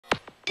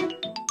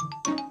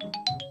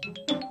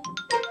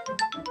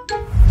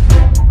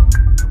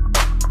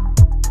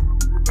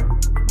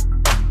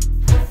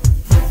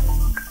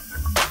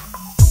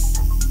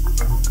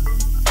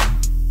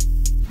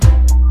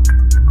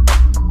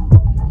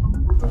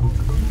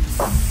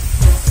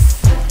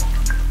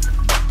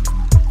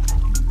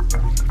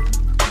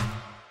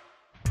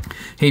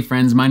Hey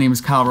friends, my name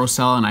is Kyle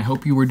Rowsell and I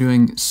hope you were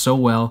doing so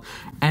well,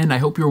 and I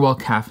hope you're well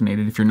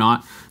caffeinated. If you're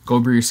not, go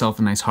brew yourself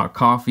a nice hot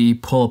coffee,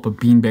 pull up a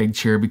beanbag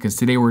chair, because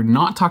today we're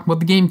not talking about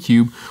the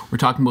GameCube, we're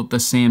talking about the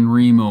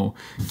Sanremo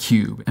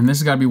Cube. And this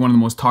has got to be one of the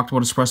most talked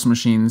about espresso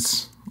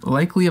machines,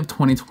 likely of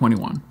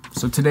 2021.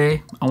 So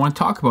today, I want to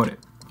talk about it.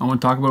 I want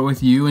to talk about it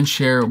with you and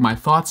share my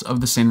thoughts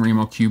of the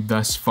Sanremo Cube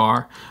thus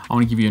far. I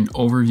want to give you an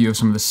overview of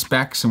some of the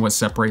specs and what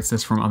separates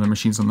this from other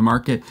machines on the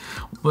market.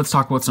 Let's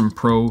talk about some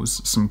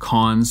pros, some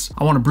cons.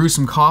 I want to brew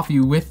some coffee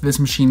with this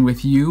machine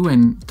with you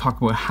and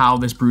talk about how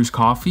this brews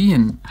coffee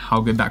and how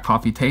good that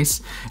coffee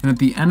tastes. And at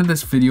the end of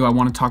this video, I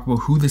want to talk about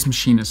who this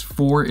machine is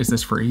for. Is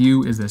this for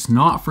you? Is this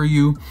not for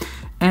you?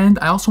 And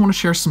I also want to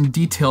share some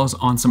details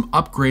on some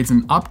upgrades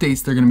and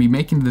updates they're going to be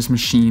making to this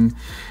machine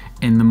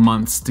in the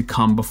months to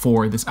come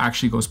before this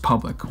actually goes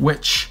public,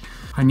 which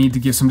I need to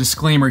give some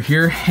disclaimer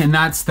here, and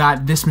that's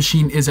that this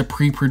machine is a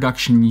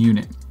pre-production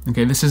unit.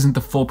 Okay, this isn't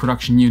the full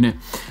production unit,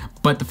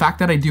 but the fact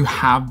that I do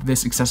have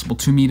this accessible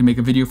to me to make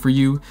a video for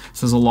you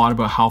says a lot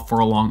about how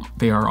far along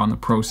they are on the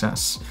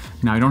process.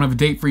 Now, I don't have a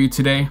date for you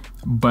today,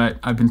 but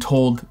I've been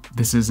told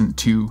this isn't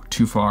too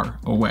far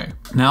away.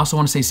 And I also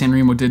want to say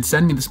Sanremo did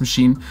send me this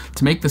machine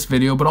to make this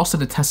video, but also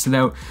to test it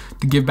out,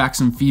 to give back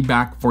some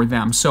feedback for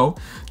them. So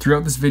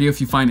throughout this video,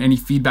 if you find any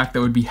feedback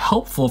that would be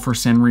helpful for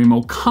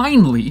Sanremo,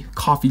 kindly,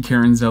 coffee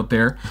Karens out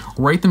there,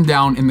 write them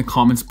down in the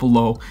comments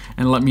below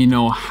and let me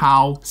know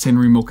how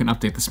Sanremo can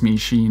update this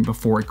machine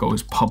before it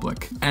goes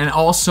public. And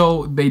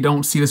also, they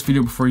don't see this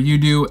video before you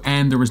do,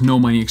 and there was no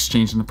money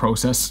exchanged in the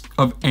process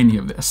of any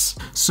of this.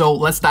 So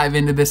let's dive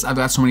into this. I've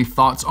got so many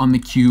thoughts on the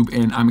Cube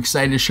and I'm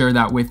excited to share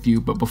that with you.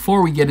 But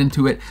before we get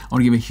into it, I want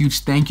to give a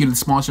huge thank you to the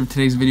sponsor of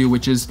today's video,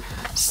 which is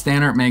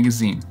Standart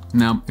magazine.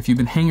 Now, if you've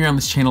been hanging around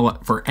this channel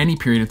for any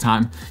period of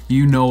time,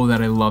 you know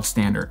that I love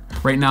Standart.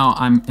 Right now,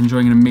 I'm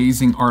enjoying an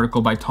amazing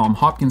article by Tom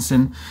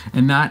Hopkinson,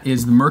 and that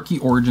is the murky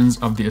origins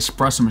of the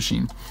espresso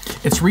machine.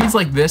 It's reads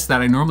like this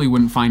that I normally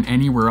wouldn't find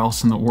anywhere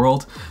else in the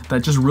world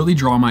that just really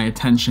draw my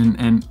attention,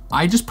 and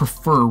I just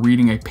prefer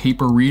reading a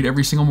paper read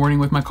every single morning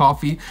with my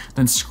coffee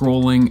than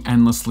scrolling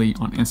endlessly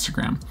on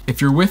Instagram. If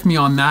you're with me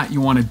on that,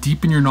 you want to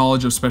deepen your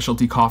knowledge of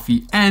specialty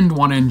coffee and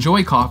want to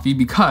enjoy coffee,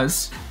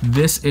 because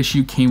this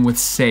issue came with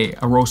𝙑,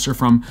 a roaster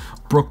from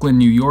Brooklyn,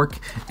 New York,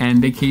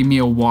 and they gave me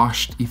a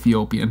washed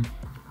Ethiopian.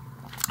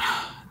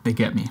 They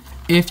get me.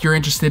 If you're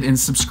interested in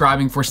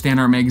subscribing for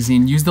Standart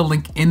magazine, use the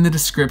link in the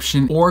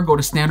description or go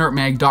to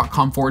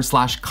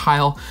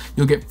standartmag.com/Kyle.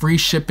 You'll get free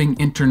shipping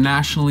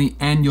internationally,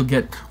 and you'll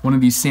get one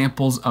of these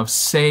samples of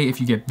𝙑 if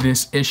you get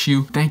this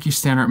issue. Thank you,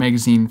 Standart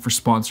magazine, for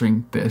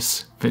sponsoring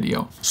this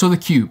video. So the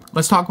Cube,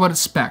 let's talk about its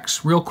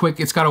specs real quick.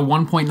 It's got a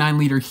 1.9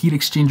 liter heat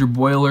exchanger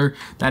boiler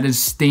that is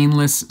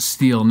stainless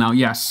steel. Now,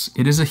 yes,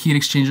 it is a heat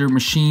exchanger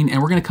machine,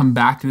 and we're gonna come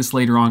back to this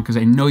later on because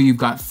I know you've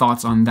got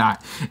thoughts on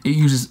that. It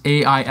uses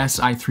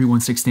AISI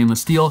 316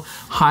 stainless steel,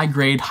 high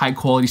grade, high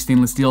quality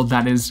stainless steel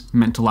that is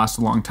meant to last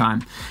a long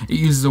time. It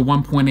uses a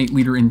 1.8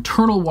 liter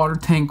internal water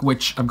tank,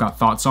 which I've got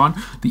thoughts on.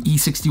 The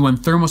E61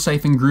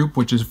 thermosiphon group,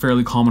 which is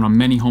fairly common on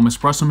many home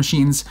espresso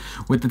machines,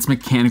 with its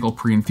mechanical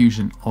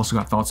pre-infusion. Also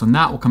got thoughts on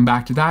that. We'll come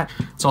back to that.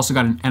 It's also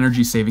got an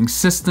energy saving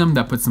system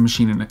that puts the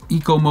machine in an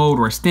eco mode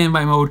or a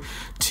standby mode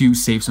to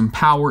save some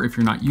power if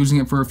you're not using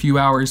it for a few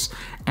hours.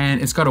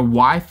 And it's got a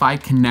Wi-Fi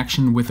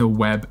connection with a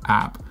web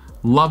app.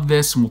 Love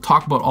this, and we'll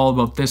talk about all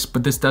about this,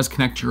 but this does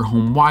connect to your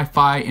home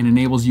Wi-Fi and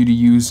enables you to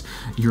use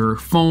your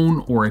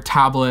phone or a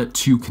tablet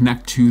to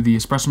connect to the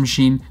espresso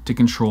machine to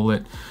control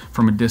it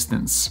from a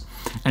distance.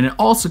 And it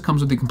also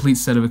comes with a complete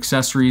set of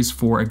accessories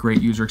for a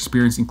great user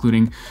experience,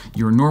 including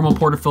your normal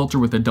portafilter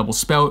with a double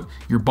spout,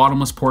 your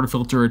bottomless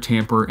portafilter, a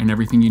tamper, and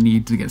everything you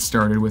need to get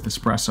started with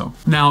espresso.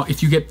 Now,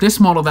 if you get this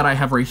model that I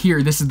have right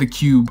here, this is the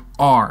Cube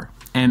R,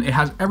 and it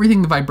has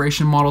everything the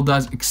vibration model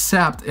does,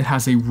 except it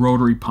has a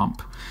rotary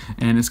pump.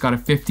 And it's got a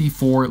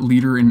 54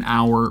 liter an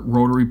hour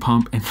rotary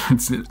pump, and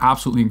it's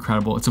absolutely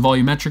incredible. It's a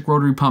volumetric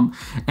rotary pump,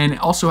 and it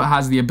also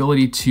has the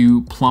ability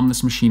to plumb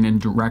this machine in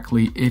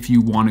directly if you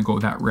want to go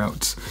that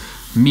route.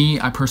 Me,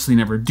 I personally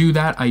never do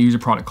that. I use a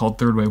product called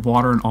Third Wave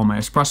Water in all my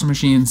espresso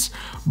machines,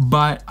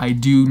 but I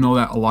do know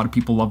that a lot of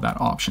people love that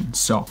option.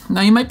 So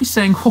now you might be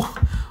saying, oh,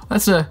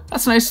 that's a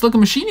nice looking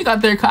machine you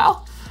got there,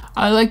 Kyle.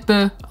 I like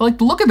the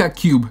look of that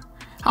Cube.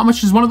 How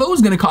much is one of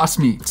those gonna cost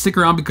me? Stick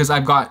around because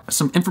I've got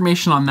some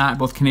information on that,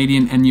 both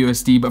Canadian and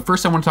USD, but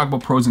first I wanna talk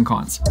about pros and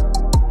cons.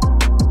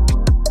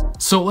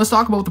 So let's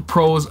talk about the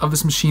pros of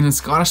this machine.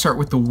 It's gotta start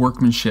with the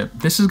workmanship.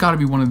 This has gotta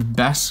be one of the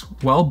best,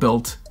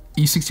 well-built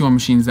E61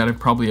 machines that I've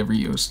probably ever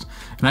used.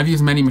 And I've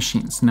used many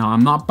machines. Now,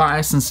 I'm not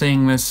biased in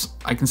saying this.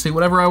 I can say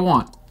whatever I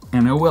want,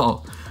 and I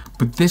will.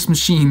 But this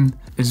machine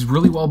is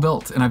really well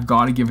built, and I've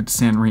gotta give it to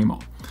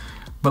Sanremo.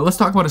 But let's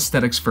talk about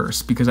aesthetics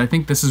first, because I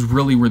think this is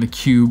really where the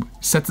Cube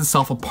sets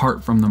itself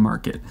apart from the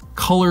market.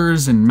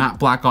 Colors and matte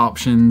black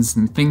options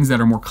and things that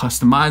are more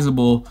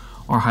customizable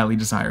are highly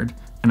desired.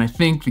 And I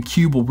think the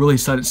Cube will really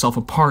set itself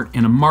apart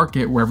in a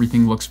market where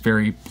everything looks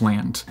very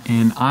bland.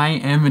 And I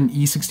am an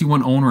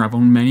E61 owner. I've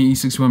owned many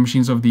E61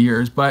 machines over the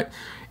years, but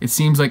it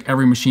seems like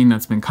every machine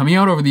that's been coming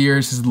out over the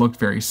years has looked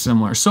very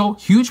similar. So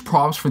huge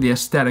props for the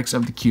aesthetics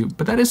of the Cube,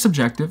 but that is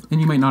subjective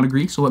and you might not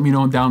agree. So let me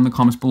know down in the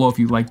comments below if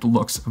you like the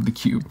looks of the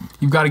Cube.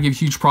 You've got to give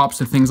huge props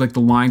to things like the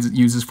lines it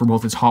uses for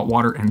both its hot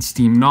water and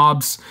steam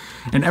knobs.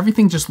 And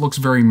everything just looks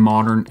very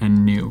modern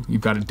and new.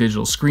 You've got a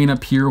digital screen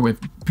up here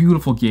with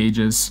beautiful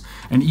gauges.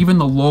 And even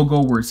the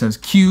logo where it says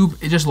Cube,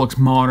 it just looks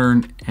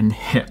modern and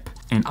hip.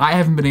 And I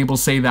haven't been able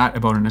to say that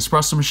about an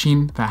espresso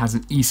machine that has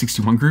an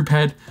E61 group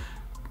head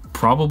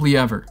probably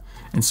ever.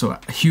 And so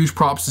huge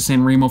props to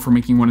Sanremo for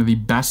making one of the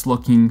best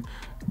looking,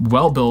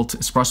 well-built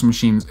espresso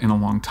machines in a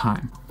long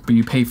time. But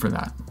you pay for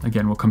that.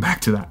 Again, we'll come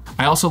back to that.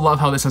 I also love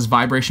how this has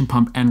vibration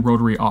pump and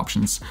rotary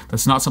options.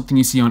 That's not something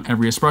you see on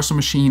every espresso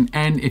machine.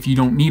 And if you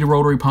don't need a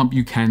rotary pump,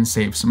 you can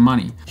save some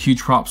money.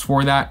 Huge props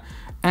for that.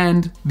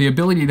 And the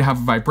ability to have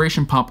a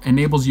vibration pump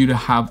enables you to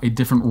have a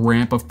different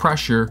ramp of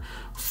pressure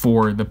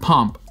for the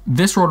pump.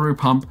 This rotary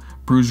pump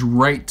brews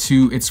right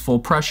to its full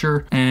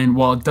pressure, and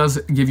while it does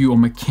give you a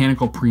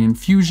mechanical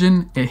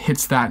pre-infusion, it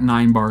hits that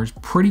 9 bars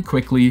pretty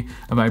quickly.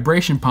 A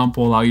vibration pump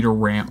will allow you to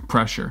ramp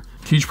pressure.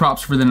 Huge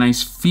props for the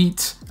nice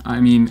feet. I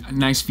mean,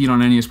 nice feet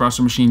on any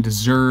espresso machine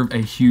deserve a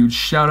huge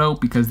shout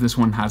out because this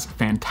one has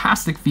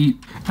fantastic feet.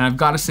 And I've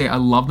got to say, I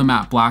love the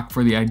matte black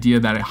for the idea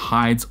that it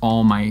hides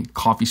all my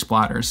coffee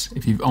splatters.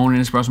 If you've owned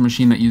an espresso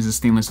machine that uses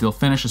stainless steel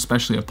finish,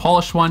 especially a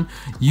polished one,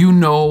 you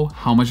know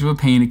how much of a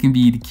pain it can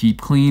be to keep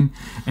clean.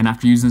 And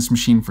after using this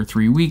machine for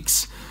 3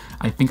 weeks,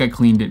 I think I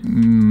cleaned it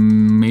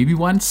maybe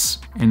once,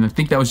 and I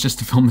think that was just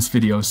to film this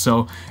video.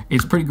 So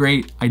it's pretty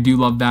great. I do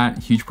love that.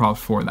 Huge props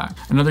for that.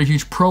 Another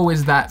huge pro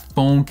is that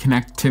phone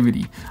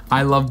connectivity.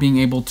 I love being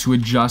able to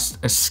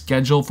adjust a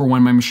schedule for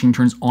when my machine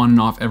turns on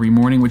and off every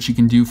morning, which you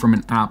can do from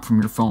an app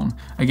from your phone.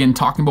 Again,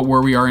 talking about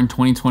where we are in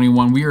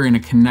 2021, we are in a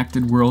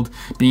connected world.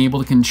 Being able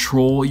to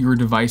control your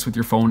device with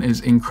your phone is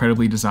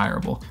incredibly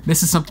desirable.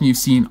 This is something you've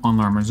seen on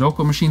La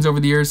Marzocco machines over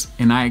the years,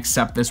 and I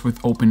accept this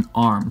with open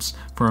arms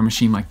for a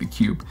machine like the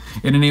Cube.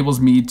 It enables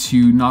me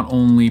to not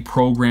only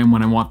program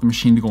when I want the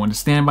machine to go into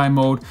standby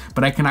mode,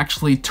 but I can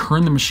actually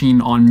turn the machine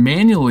on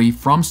manually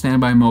from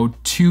standby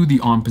mode to the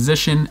on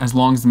position as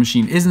long as the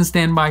machine is in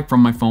standby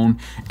from my phone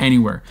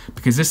anywhere.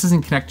 Because this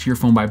doesn't connect to your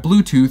phone by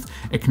Bluetooth,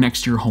 it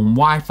connects to your home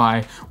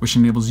Wi-Fi, which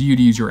enables you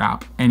to use your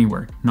app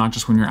anywhere, not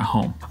just when you're at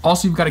home.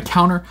 Also, you've got a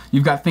counter.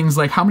 You've got things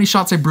like how many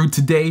shots I brewed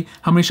today,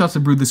 how many shots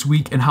I brewed this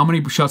week, and how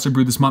many shots I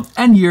brewed this month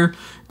and year,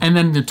 and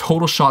then the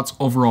total shots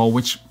overall,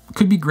 which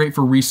could be great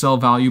for resale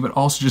value, but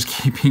also just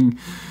keeping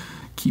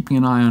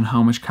an eye on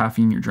how much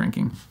caffeine you're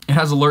drinking. It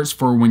has alerts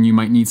for when you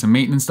might need some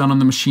maintenance done on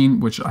the machine,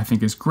 which I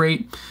think is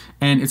great.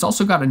 And it's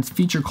also got a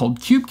feature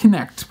called Cube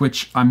Connect,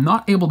 which I'm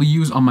not able to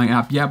use on my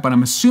app yet, but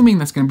I'm assuming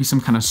that's going to be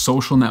some kind of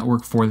social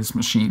network for this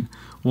machine.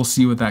 We'll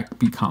see what that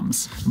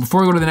becomes.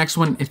 Before we go to the next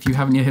one, if you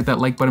haven't yet hit that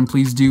like button,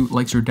 please do.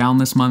 Likes are down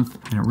this month,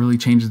 and it really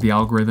changes the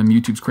algorithm.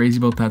 YouTube's crazy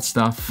about that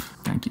stuff.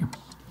 Thank you.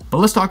 But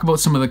let's talk about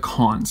some of the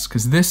cons,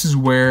 because this is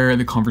where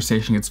the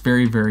conversation gets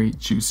very, very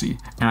juicy.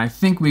 And I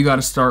think we got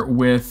to start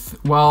with,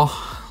 well,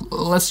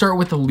 let's start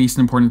with the least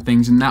important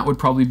things, and that would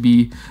probably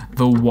be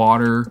the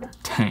water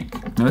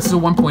tank. Now, this is a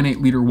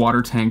 1.8 liter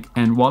water tank,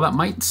 and while that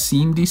might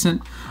seem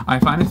decent, I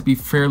find it to be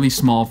fairly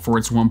small for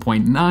its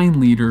 1.9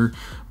 liter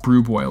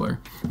brew boiler.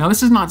 Now,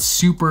 this is not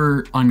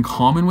super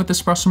uncommon with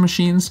espresso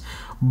machines,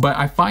 but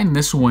I find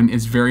this one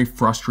is very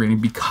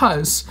frustrating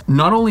because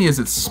not only is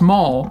it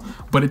small,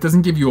 but it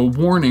doesn't give you a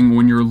warning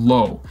when you're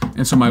low.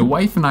 And so my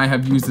wife and I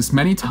have used this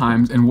many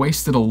times and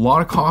wasted a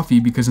lot of coffee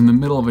because in the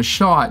middle of a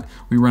shot,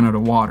 we run out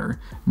of water.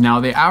 Now,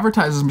 they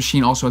advertise this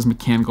machine also has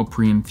mechanical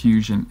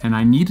pre-infusion, and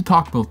I need to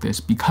talk about this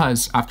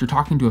because after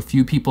talking to a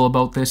few people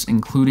about this,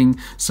 including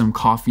some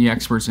coffee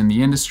experts in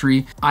the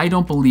industry, I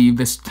don't believe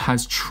this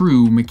has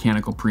true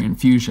mechanical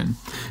pre-infusion.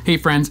 Hey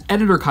friends,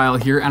 Editor Kyle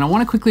here, and I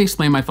want to quickly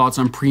explain my thoughts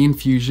on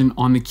pre-infusion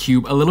on the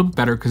Cube a little bit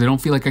better because I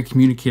don't feel like I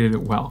communicated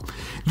it well.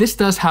 This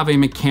does have a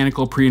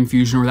mechanical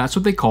pre-infusion, or that's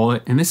what they call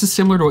it, and this is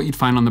similar to what you'd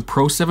find on the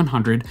Pro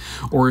 700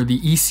 or the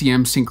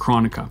ECM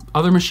Synchronica,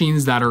 other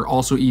machines that are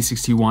also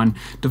E61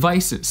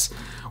 devices.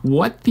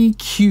 What the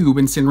Cube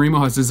and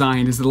Sanremo has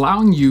designed is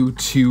allowing you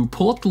to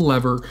pull up the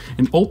lever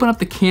and open up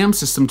the cam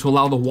system to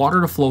allow the water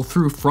to flow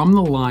through from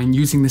the line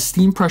using the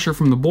steam pressure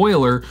from the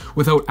boiler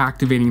without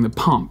activating the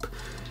pump.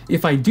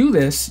 If I do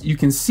this, you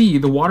can see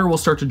the water will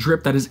start to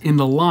drip that is in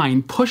the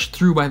line, pushed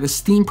through by the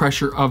steam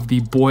pressure of the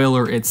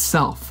boiler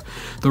itself.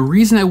 The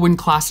reason I wouldn't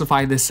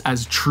classify this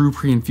as true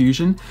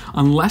pre-infusion,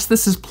 unless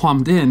this is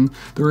plumbed in,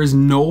 there is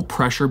no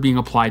pressure being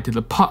applied to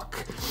the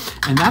puck.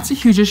 And that's a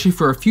huge issue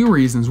for a few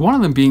reasons. One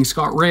of them being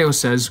Scott Rao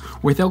says,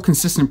 without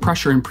consistent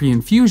pressure in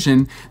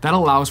pre-infusion, that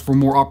allows for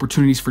more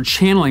opportunities for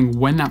channeling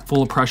when that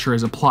full pressure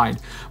is applied.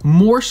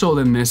 More so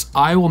than this,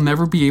 I will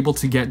never be able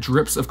to get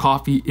drips of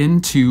coffee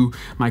into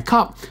my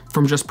cup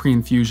from just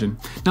pre-infusion.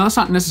 Now, that's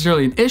not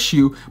necessarily an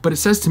issue, but it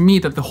says to me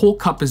that the whole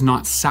cup is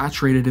not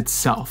saturated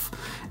itself.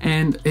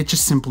 and it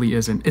just simply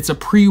isn't. It's a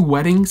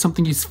pre-wetting,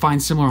 something you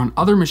find similar on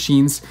other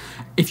machines.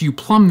 If you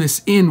plumb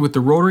this in with the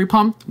rotary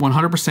pump,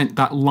 100%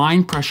 that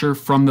line pressure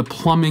from the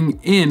plumbing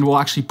in will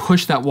actually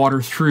push that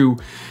water through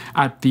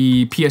at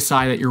the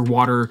PSI that your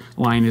water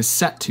line is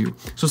set to.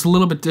 So it's a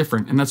little bit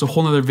different, and that's a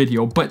whole nother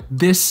video, but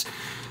this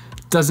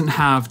doesn't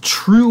have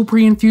true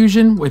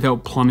pre-infusion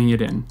without plumbing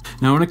it in.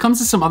 Now, when it comes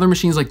to some other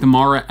machines like the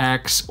Mara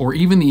X or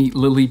even the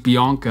Lily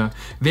Bianca,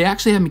 they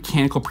actually have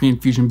mechanical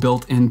pre-infusion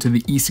built into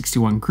the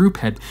E61 group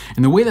head.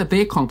 And the way that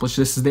they accomplish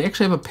this is they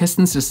actually have a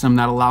piston system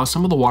that allows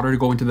some of the water to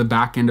go into the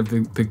back end of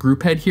the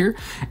group head here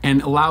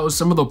and allows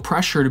some of the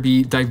pressure to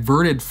be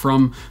diverted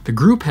from the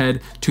group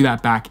head to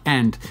that back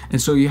end.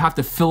 And so you have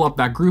to fill up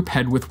that group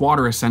head with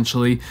water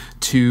essentially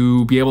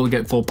to be able to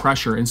get full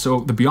pressure. And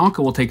so the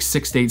Bianca will take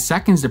 6 to 8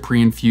 seconds to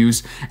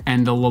pre-infuse,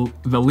 and the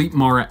Elite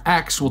Mara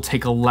X will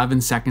take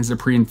 11 seconds to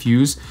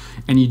pre-infuse,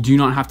 and you do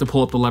not have to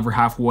pull up the lever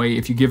halfway.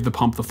 If you give the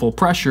pump the full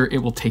pressure, it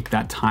will take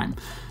that time.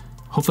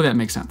 Hopefully that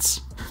makes sense.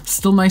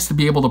 Still nice to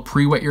be able to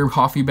pre-wet your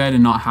coffee bed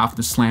and not have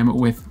to slam it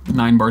with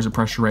 9 bars of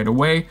pressure right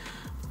away,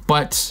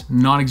 but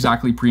not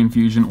exactly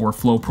pre-infusion or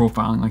flow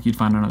profiling like you'd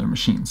find on other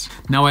machines.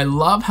 Now, I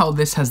love how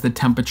this has the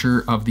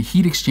temperature of the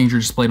heat exchanger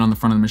displayed on the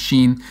front of the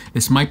machine.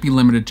 This might be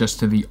limited just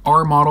to the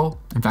R model.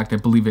 In fact, I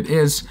believe it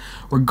is.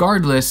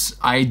 Regardless,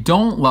 I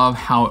don't love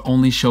how it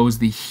only shows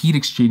the heat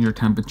exchanger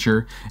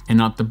temperature and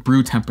not the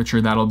brew temperature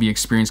that'll be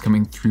experienced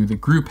coming through the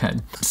group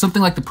head.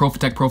 Something like the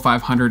Profitec Pro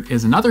 500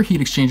 is another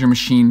heat exchanger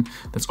machine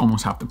that's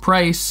almost half the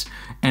price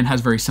and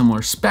has very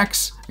similar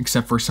specs,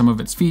 except for some of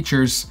its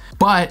features,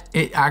 but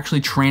it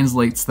actually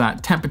translates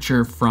that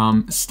temperature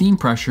from steam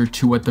pressure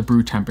to what the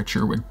brew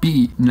temperature would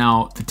be.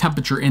 Now, the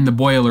temperature in the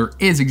boiler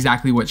is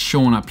exactly what's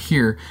shown up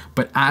here,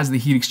 but as the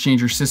heat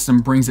exchanger system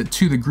brings it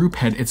to the group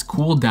head, it's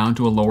cooled down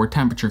to a lower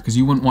temperature because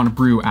you wouldn't want to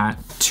brew at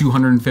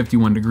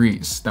 251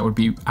 degrees. That would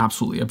be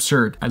absolutely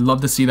absurd. I'd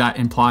love to see that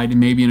implied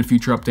maybe in a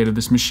future update of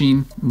this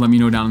machine. Let me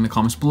know down in the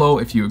comments below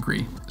if you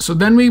agree. So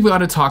then we've got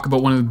to talk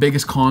about one of the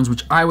biggest cons,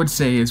 which I would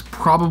say is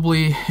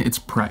probably its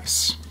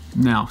price.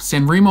 Now,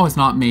 Sanremo has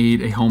not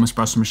made a home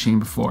espresso machine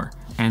before,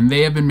 and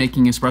they have been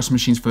making espresso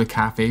machines for the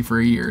cafe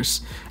for years,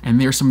 and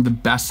they're some of the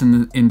best in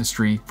the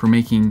industry for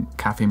making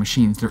cafe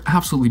machines. They're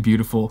absolutely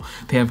beautiful.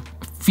 They have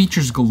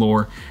features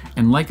galore,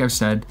 and like I've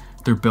said,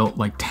 they're built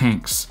like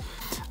tanks.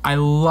 I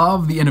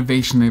love the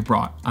innovation they've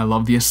brought. I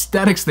love the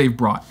aesthetics they've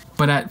brought.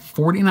 But at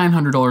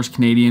 $4,900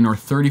 Canadian or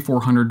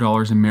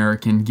 $3,400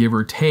 American, give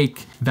or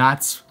take,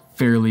 that's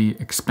fairly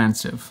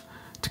expensive.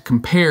 To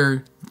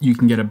compare, you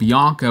can get a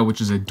Bianca,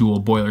 which is a dual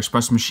boiler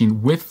espresso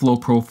machine with flow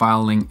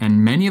profiling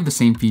and many of the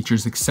same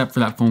features except for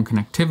that phone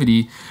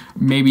connectivity,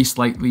 maybe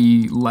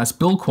slightly less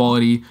build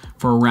quality,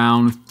 for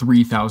around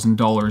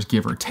 $3,000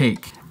 give or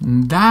take.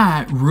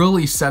 That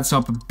really sets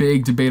up a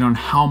big debate on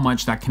how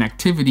much that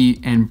connectivity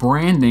and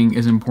branding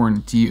is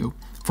important to you.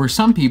 For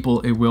some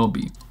people, it will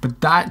be, but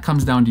that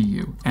comes down to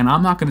you. And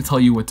I'm not gonna tell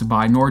you what to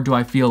buy, nor do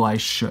I feel I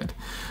should.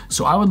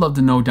 So I would love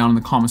to know down in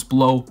the comments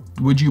below,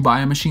 would you buy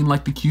a machine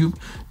like the Cube?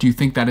 Do you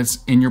think that it's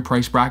in your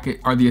price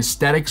bracket? Are the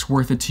aesthetics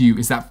worth it to you?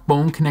 Is that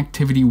phone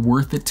connectivity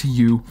worth it to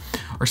you?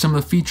 Are some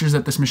of the features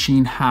that this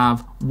machine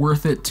have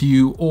worth it to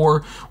you?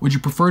 Or would you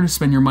prefer to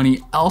spend your money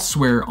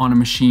elsewhere on a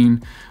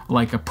machine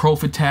like a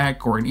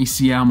Profitec or an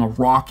ECM, a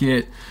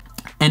Rocket?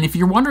 And if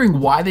you're wondering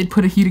why they'd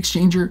put a heat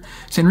exchanger,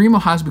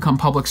 Sanremo has become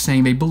public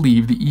saying they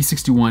believe the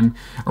E61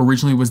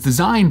 originally was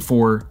designed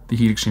for the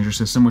heat exchanger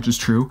system, which is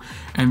true.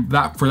 And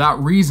that for that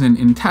reason,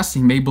 in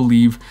testing, they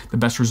believe the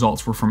best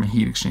results were from a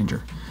heat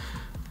exchanger.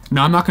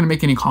 Now, I'm not gonna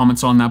make any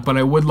comments on that, but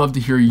I would love to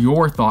hear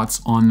your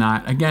thoughts on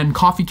that. Again,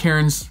 Coffee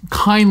Karens,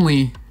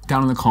 kindly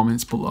down in the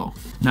comments below.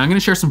 Now, I'm gonna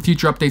share some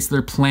future updates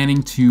they're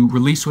planning to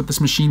release with this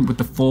machine with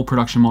the full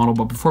production model.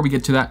 But before we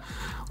get to that,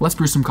 let's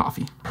brew some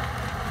coffee.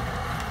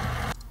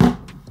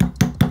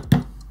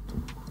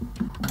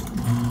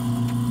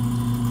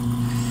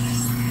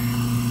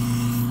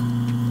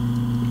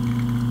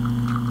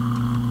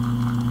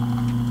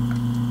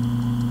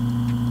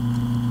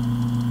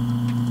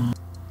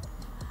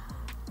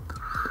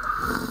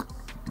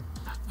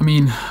 I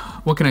mean,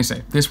 what can I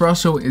say? The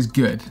espresso is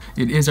good.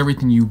 It is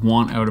everything you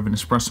want out of an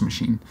espresso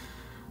machine.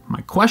 My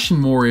question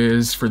more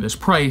is, for this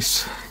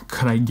price,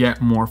 could I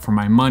get more for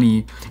my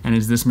money? And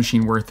is this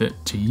machine worth it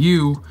to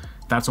you?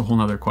 That's a whole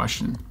nother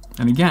question.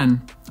 And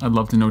again, I'd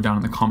love to know down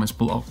in the comments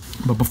below.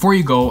 But before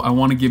you go, I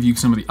want to give you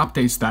some of the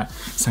updates that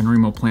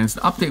Sanremo plans to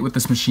update with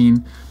this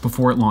machine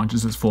before it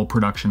launches its full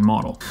production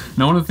model.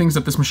 Now, one of the things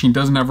that this machine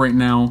doesn't have right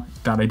now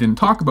that I didn't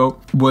talk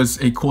about was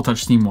a Cool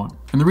Touch Steam one.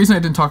 And the reason I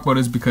didn't talk about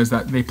it is because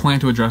that they plan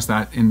to address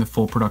that in the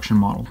full production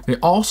model. They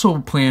also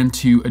plan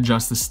to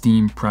adjust the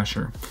steam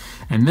pressure.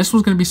 And this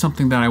was going to be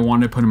something that I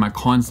wanted to put in my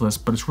cons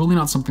list, but it's really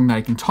not something that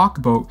I can talk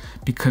about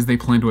because they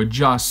plan to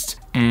adjust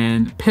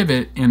and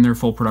pivot in their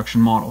full production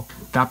model.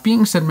 That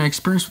being said, my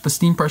experience with the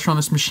steam pressure on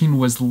this machine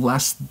was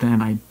less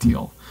than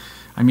ideal.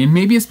 I mean,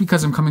 maybe it's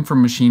because I'm coming from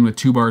a machine with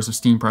 2 bars of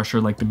steam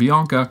pressure like the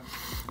Bianca,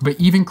 but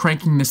even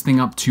cranking this thing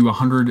up to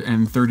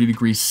 130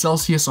 degrees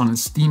Celsius on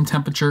its steam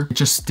temperature, it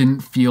just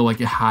didn't feel like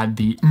it had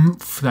the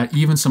oomph that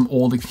even some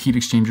old heat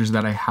exchangers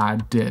that I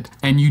had did.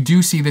 And you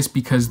do see this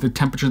because the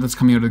temperature that's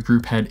coming out of the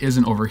group head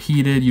isn't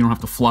overheated. You don't have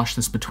to flush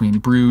this between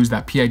brews.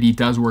 That PID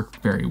does work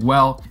very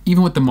well.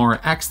 Even with the Mara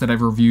X that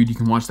I've reviewed, you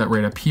can watch that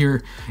right up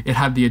here. It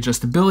had the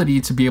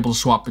adjustability to be able to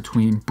swap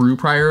between brew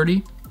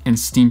priority and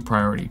steam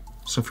priority.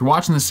 So if you're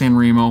watching the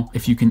Sanremo,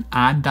 if you can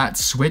add that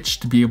switch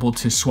to be able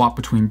to swap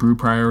between brew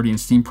priority and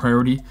steam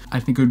priority, I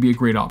think it would be a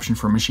great option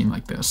for a machine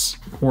like this,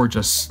 or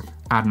just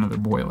add another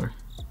boiler.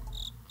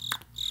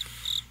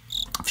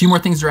 A few more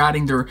things they're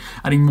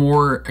adding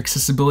more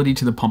accessibility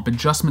to the pump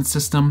adjustment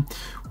system,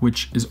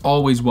 which is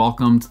always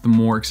welcomed. The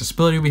more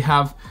accessibility we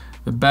have,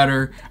 the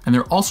better. And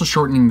they're also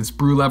shortening this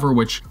brew lever,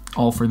 which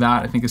all for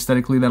that. I think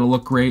aesthetically that'll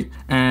look great.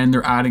 And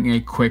they're adding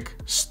a quick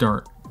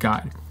start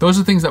guide. Those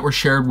are things that were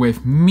shared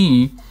with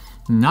me.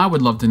 And I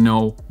would love to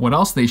know what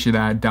else they should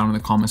add down in the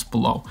comments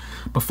below.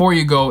 Before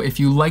you go, if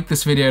you like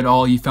this video at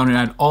all, you found it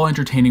at all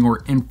entertaining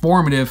or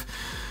informative,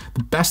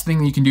 the best thing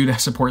that you can do to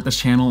support this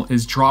channel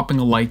is dropping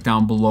a like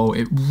down below.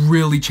 It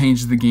really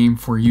changes the game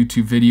for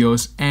YouTube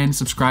videos. And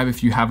subscribe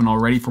if you haven't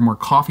already for more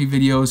coffee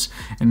videos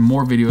and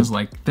more videos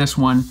like this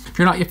one. If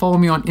you're not yet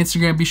following me on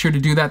Instagram, be sure to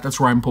do that.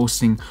 That's where I'm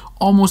posting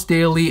almost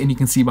daily, and you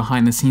can see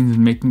behind the scenes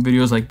and making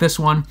videos like this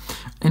one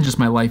and just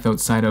my life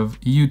outside of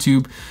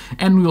YouTube.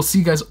 And we will see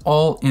you guys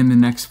all in the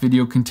next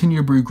video. Continue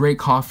to brew great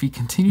coffee.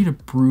 Continue to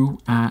brew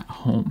at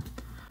home.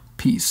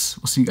 Peace.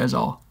 We'll see you guys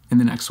all in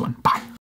the next one. Bye.